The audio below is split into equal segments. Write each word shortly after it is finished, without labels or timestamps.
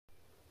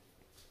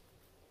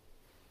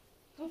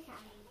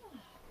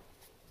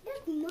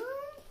Mom.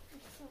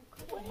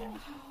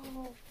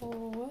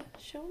 Wow.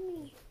 Show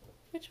me.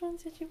 Which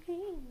ones did you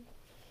paint?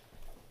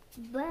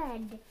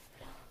 Bird.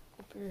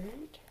 A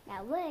bird?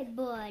 That red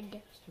bird.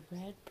 It's a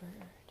red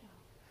bird.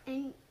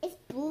 And it's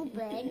blue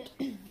bird.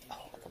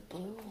 Oh, the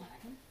blue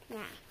one.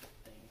 Yeah.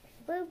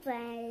 Blue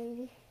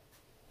bird.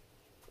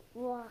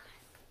 Wow.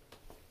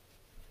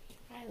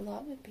 I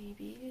love it,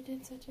 baby. You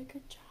did such a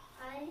good job.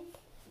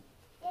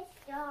 This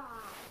dog.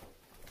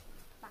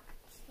 Box,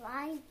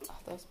 right? Oh,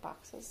 those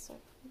boxes,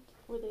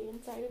 were they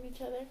inside of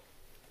each other?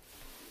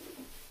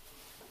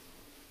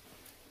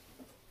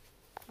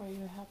 Are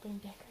you helping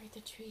decorate the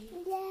tree?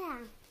 Yeah.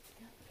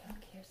 Look,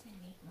 here's a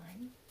neat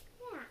one.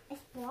 Yeah,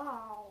 it's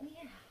ball.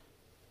 Yeah.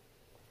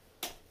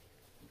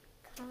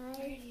 Where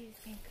do you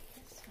think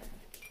this one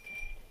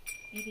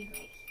would be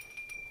good?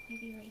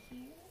 Maybe right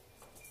here?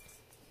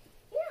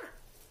 Yeah.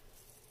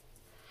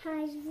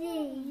 I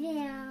see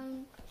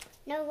down.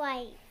 No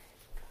light.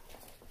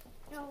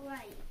 No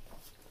light.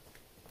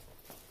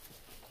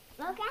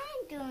 Look,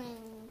 I'm doing.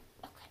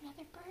 Look,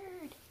 another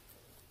bird.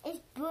 It's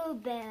blue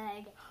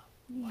bird.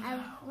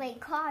 Wow. Like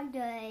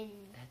carded.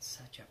 That's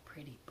such a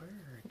pretty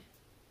bird.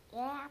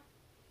 Yeah.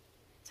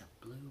 It's a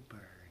blue bird.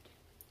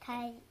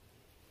 Okay.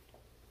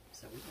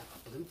 So we have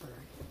a blue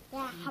bird.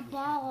 Yeah, her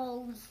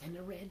balls. And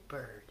a red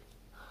bird.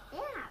 Yeah.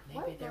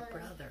 Maybe they're blue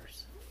bird.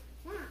 brothers.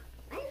 Yeah.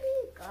 Maybe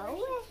go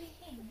with.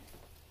 Hey,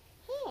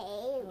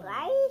 Oh.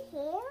 right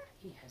here.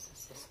 He has a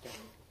sister.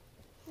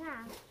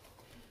 Yeah.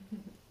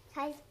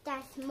 Cause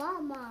that's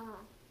Mama.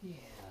 Yeah.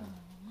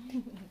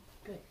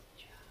 Good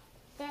job.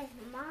 That's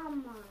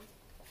Mama.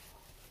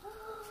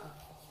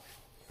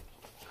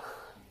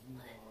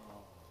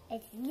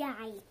 It's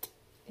light.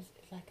 Is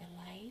it like a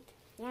light?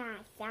 Yeah,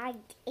 it's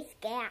light. It's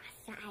gas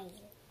light.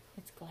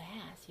 It's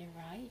glass. You're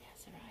right.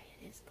 That's right.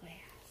 It is glass.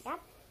 Yep.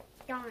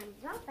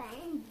 Don't drop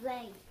it and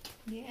break.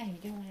 Yeah, you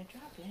don't want to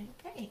drop it and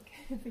break.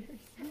 Very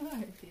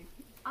smart, baby.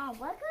 Oh,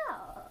 look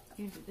up.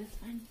 You do this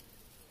one?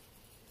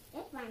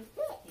 This one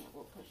fit. Yeah,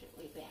 we'll push it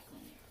way back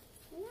on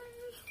there.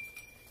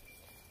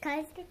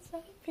 Cause Good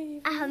job,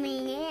 baby. I'll be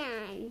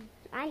in.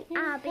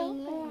 I'll be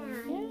in.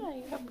 Yeah,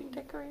 you're helping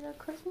decorate our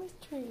Christmas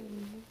tree.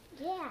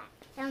 Yeah,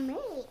 so me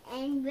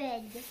and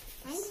red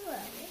and blue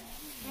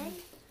and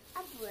a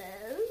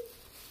blue.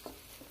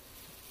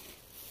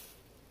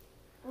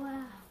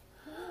 Wow.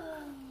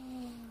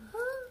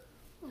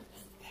 What's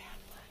that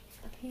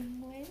one? A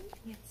penguin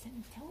with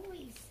some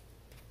toys.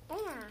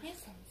 Yeah,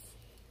 Presents.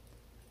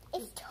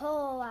 it's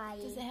toy.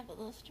 Does it have a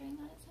little string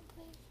on it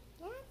someplace?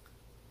 Yeah.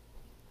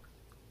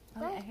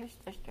 Oh, yeah, here's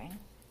the string.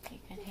 You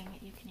can hang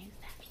it. You can use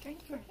that string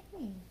for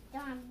hanging.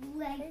 Don't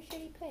break. Where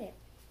should you put it?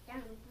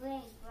 Don't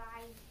break,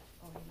 right?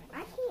 Oh, you might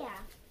Right here.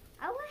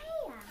 Over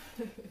here.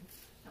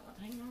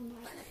 hang on.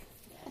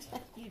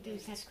 You do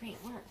such great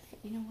work.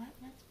 You know what?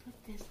 Let's put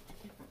this a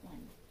different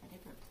one, a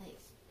different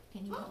place.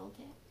 Can you hold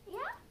it? Yeah.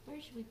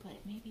 Where should we put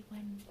it? Maybe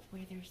one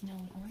where there's no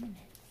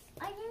ornaments.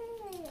 I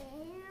don't know.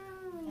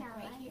 Like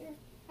right here?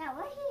 Yeah,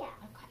 right here.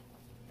 Okay.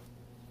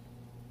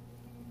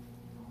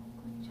 Oh,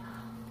 good job.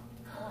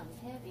 Oh, it's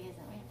heavy, isn't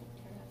it? We have to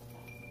turn up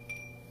stuff.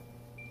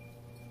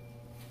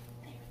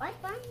 There. What's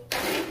fun?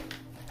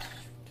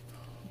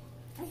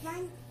 What's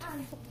fun?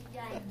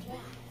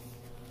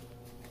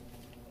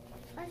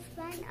 What's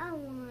fun? I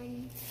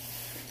won.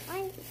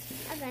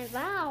 I got a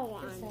ball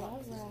one.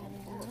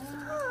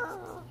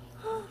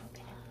 Oh.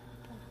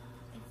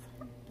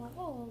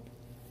 Bold.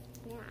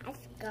 Yeah,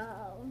 let's go.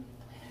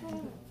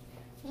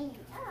 Hand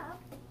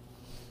up.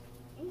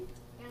 And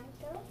down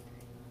go.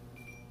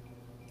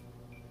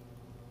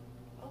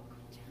 Oh,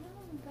 good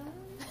job,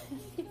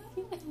 guys.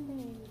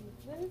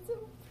 That's so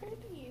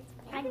pretty. It's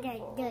I did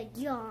beautiful.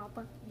 the job.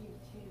 You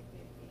too,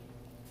 baby.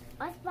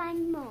 Let's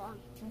find more.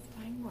 Let's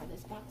find more.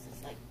 This box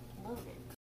is like loaded.